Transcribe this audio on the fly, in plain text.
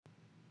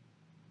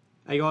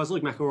Hey guys,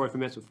 Luke McElroy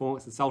from Mets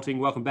Performance Consulting.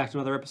 Welcome back to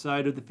another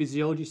episode of the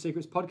Physiology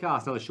Secrets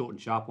podcast. Another short and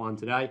sharp one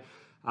today.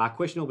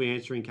 Question I'll be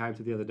answering came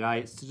to the other day.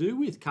 It's to do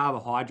with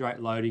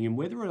carbohydrate loading and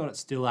whether or not it's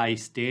still a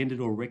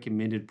standard or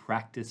recommended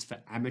practice for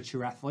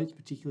amateur athletes,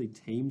 particularly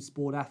team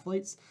sport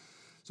athletes.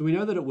 So we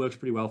know that it works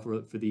pretty well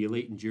for the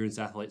elite endurance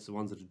athletes, the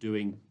ones that are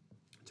doing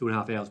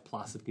 2.5 hours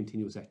plus of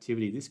continuous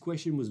activity. This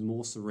question was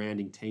more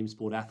surrounding team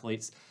sport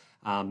athletes.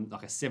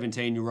 Like a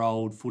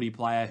 17-year-old footy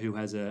player who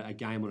has a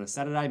game on a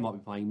Saturday, might be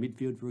playing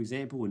midfield, for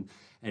example,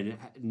 and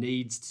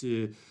needs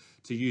to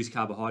use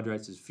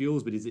carbohydrates as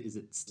fuels, but is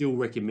it still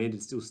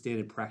recommended, still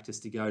standard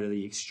practice to go to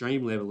the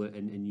extreme level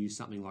and use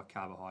something like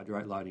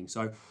carbohydrate loading?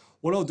 So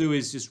what I'll do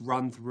is just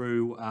run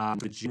through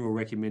the general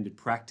recommended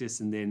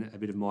practice and then a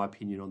bit of my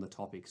opinion on the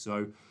topic.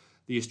 So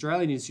the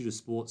Australian Institute of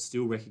Sport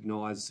still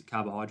recognise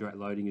carbohydrate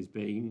loading as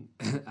being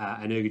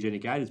an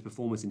ergogenic aid, it's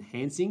performance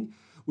enhancing,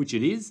 which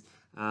it is.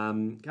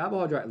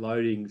 Carbohydrate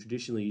loading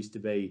traditionally used to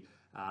be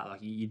like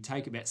you'd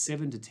take about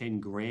 7 to 10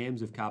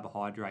 grams of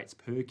carbohydrates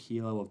per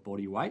kilo of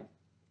body weight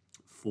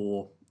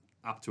for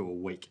up to a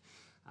week.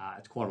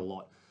 It's quite a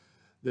lot.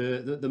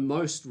 The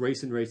most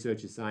recent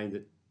research is saying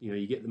that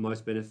you get the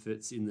most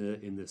benefits in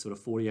the sort of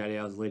 48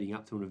 hours leading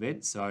up to an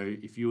event. So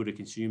if you were to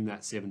consume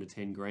that 7 to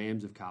 10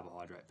 grams of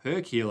carbohydrate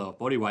per kilo of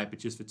body weight, but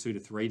just for 2 to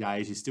 3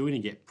 days, you're still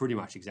going to get pretty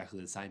much exactly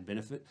the same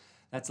benefit.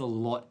 That's a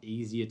lot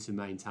easier to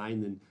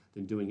maintain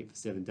than doing it for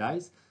 7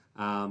 days.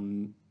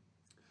 In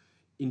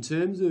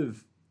terms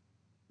of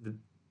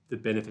the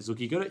benefits, look,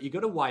 you got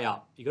to weigh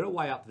up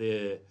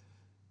the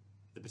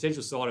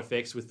potential side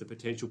effects with the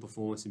potential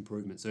performance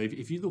improvement. So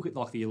if you look at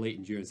like the elite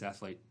endurance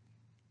athlete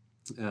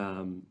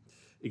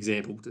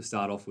example to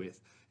start off with,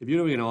 if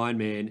you're doing an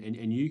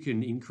Ironman and you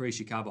can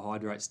increase your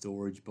carbohydrate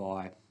storage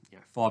by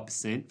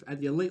 5% at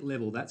the elite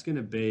level, that's going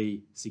to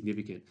be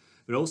significant.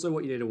 But also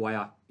what you need to weigh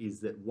up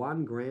is that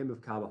 1 gram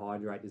of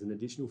carbohydrate is an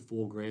additional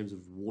 4 grams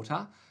of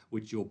water,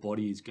 which your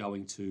body is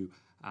going to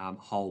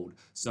hold.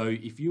 So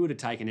if you were to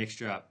take an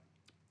extra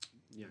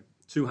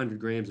 200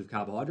 grams of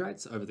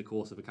carbohydrates over the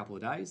course of a couple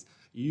of days,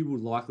 you will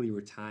likely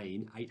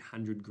retain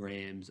 800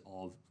 grams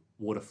of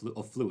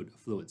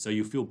fluid. So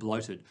you'll feel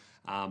bloated.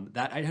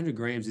 That 800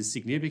 grams is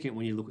significant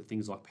when you look at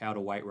things like power to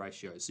weight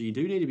ratio. So you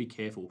do need to be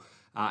careful.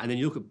 And then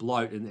you look at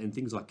bloat and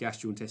things like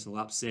gastrointestinal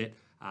upset.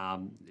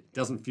 It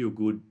doesn't feel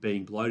good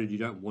being bloated. You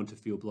don't want to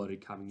feel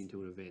bloated coming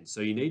into an event.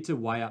 So you need to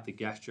weigh up the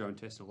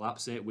gastrointestinal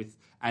upset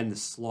and the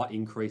slight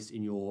increase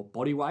in your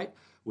body weight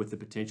with the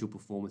potential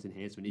performance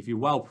enhancement. If you're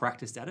well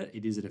practiced at it,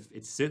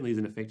 it certainly is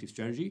an effective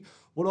strategy.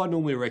 What I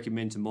normally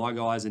recommend to my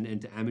guys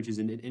and to amateurs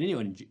and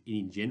anyone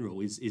in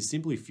general is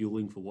simply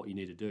fueling for what you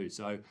need to do.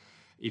 So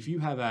if you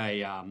have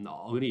it doesn't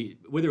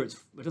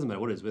matter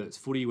what it is, whether it's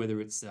footy, whether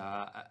it's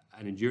an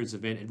endurance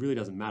event, it really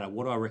doesn't matter.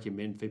 What I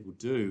recommend people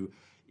do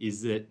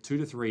is that 2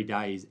 to 3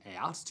 days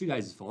out, 2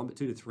 days is fine, but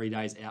 2 to 3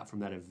 days out from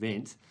that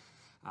event,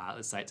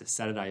 let's say it's a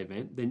Saturday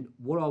event, then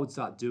what I would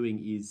start doing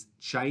is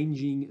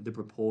changing the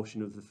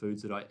proportion of the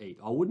foods that I eat.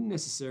 I wouldn't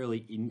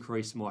necessarily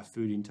increase my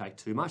food intake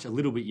too much, a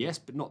little bit yes,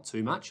 but not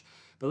too much.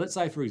 But let's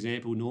say, for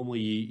example,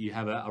 normally you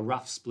have a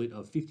rough split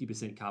of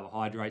 50%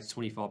 carbohydrates,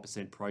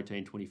 25%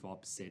 protein,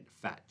 25%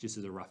 fat, just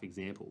as a rough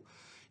example.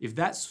 If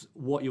that's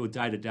what your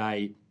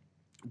day-to-day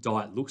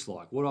diet looks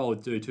like, what I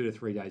would do 2 to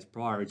 3 days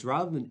prior is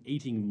rather than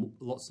eating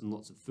lots and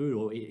lots of food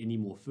or eat any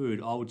more food,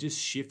 I would just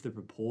shift the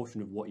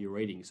proportion of what you're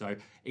eating. So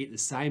eat the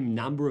same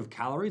number of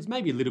calories,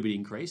 maybe a little bit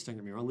increased, don't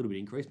get me wrong, a little bit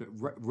increased, but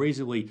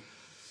reasonably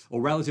or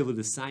relatively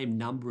the same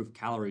number of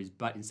calories,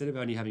 but instead of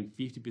only having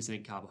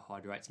 50%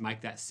 carbohydrates,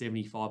 make that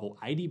 75 or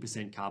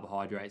 80%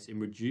 carbohydrates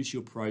and reduce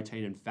your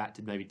protein and fat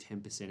to maybe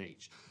 10%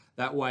 each.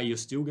 That way you're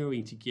still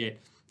going to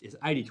get, it's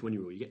 80-20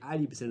 rule. You get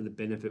 80% of the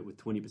benefit with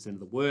 20% of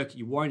the work.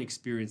 You won't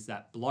experience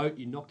that bloat.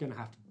 You're not going to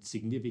have to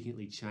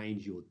significantly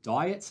change your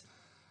diet.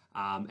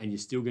 And you're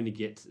still going to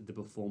get the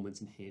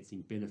performance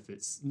enhancing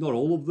benefits. Not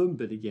all of them,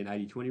 but again,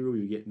 80-20 rule,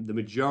 you get the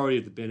majority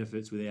of the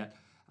benefits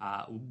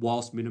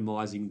whilst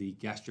minimizing the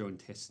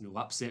gastrointestinal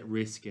upset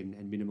risk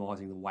and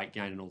minimizing the weight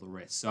gain and all the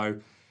rest. So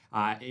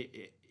a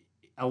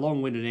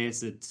long-winded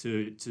answer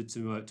to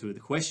the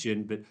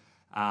question, but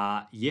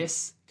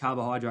yes,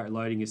 carbohydrate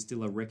loading is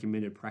still a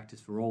recommended practice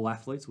for all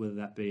athletes, whether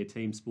that be a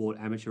team sport,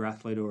 amateur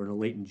athlete, or an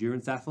elite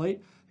endurance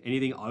athlete.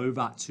 Anything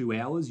over 2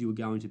 hours, you are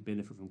going to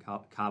benefit from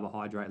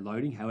carbohydrate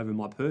loading. However,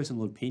 my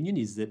personal opinion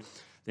is that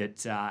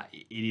it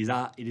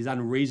is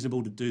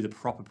unreasonable to do the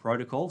proper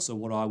protocol. So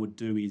what I would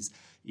do is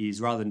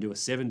rather than do a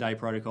 7-day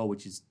protocol,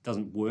 which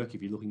doesn't work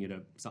if you're looking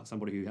at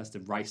somebody who has to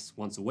race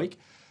once a week,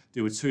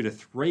 do a 2 to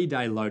 3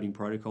 day loading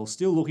protocol,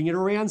 still looking at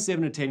around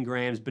 7 to 10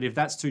 grams. But if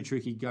that's too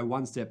tricky, go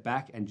one step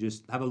back and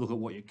just have a look at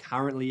what you're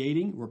currently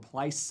eating.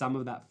 Replace some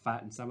of that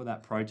fat and some of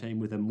that protein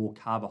with a more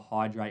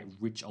carbohydrate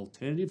rich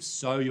alternative.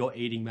 So you're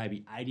eating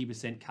maybe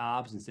 80%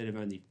 carbs instead of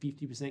only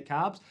 50%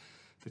 carbs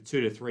for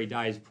 2 to 3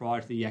 days prior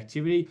to the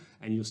activity,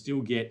 and you'll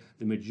still get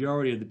the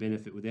majority of the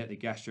benefit without the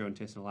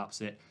gastrointestinal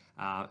upset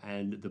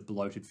and the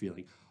bloated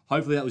feeling.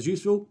 Hopefully that was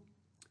useful.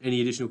 Any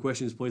additional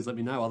questions, please let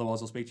me know.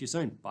 Otherwise, I'll speak to you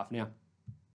soon. Bye for now.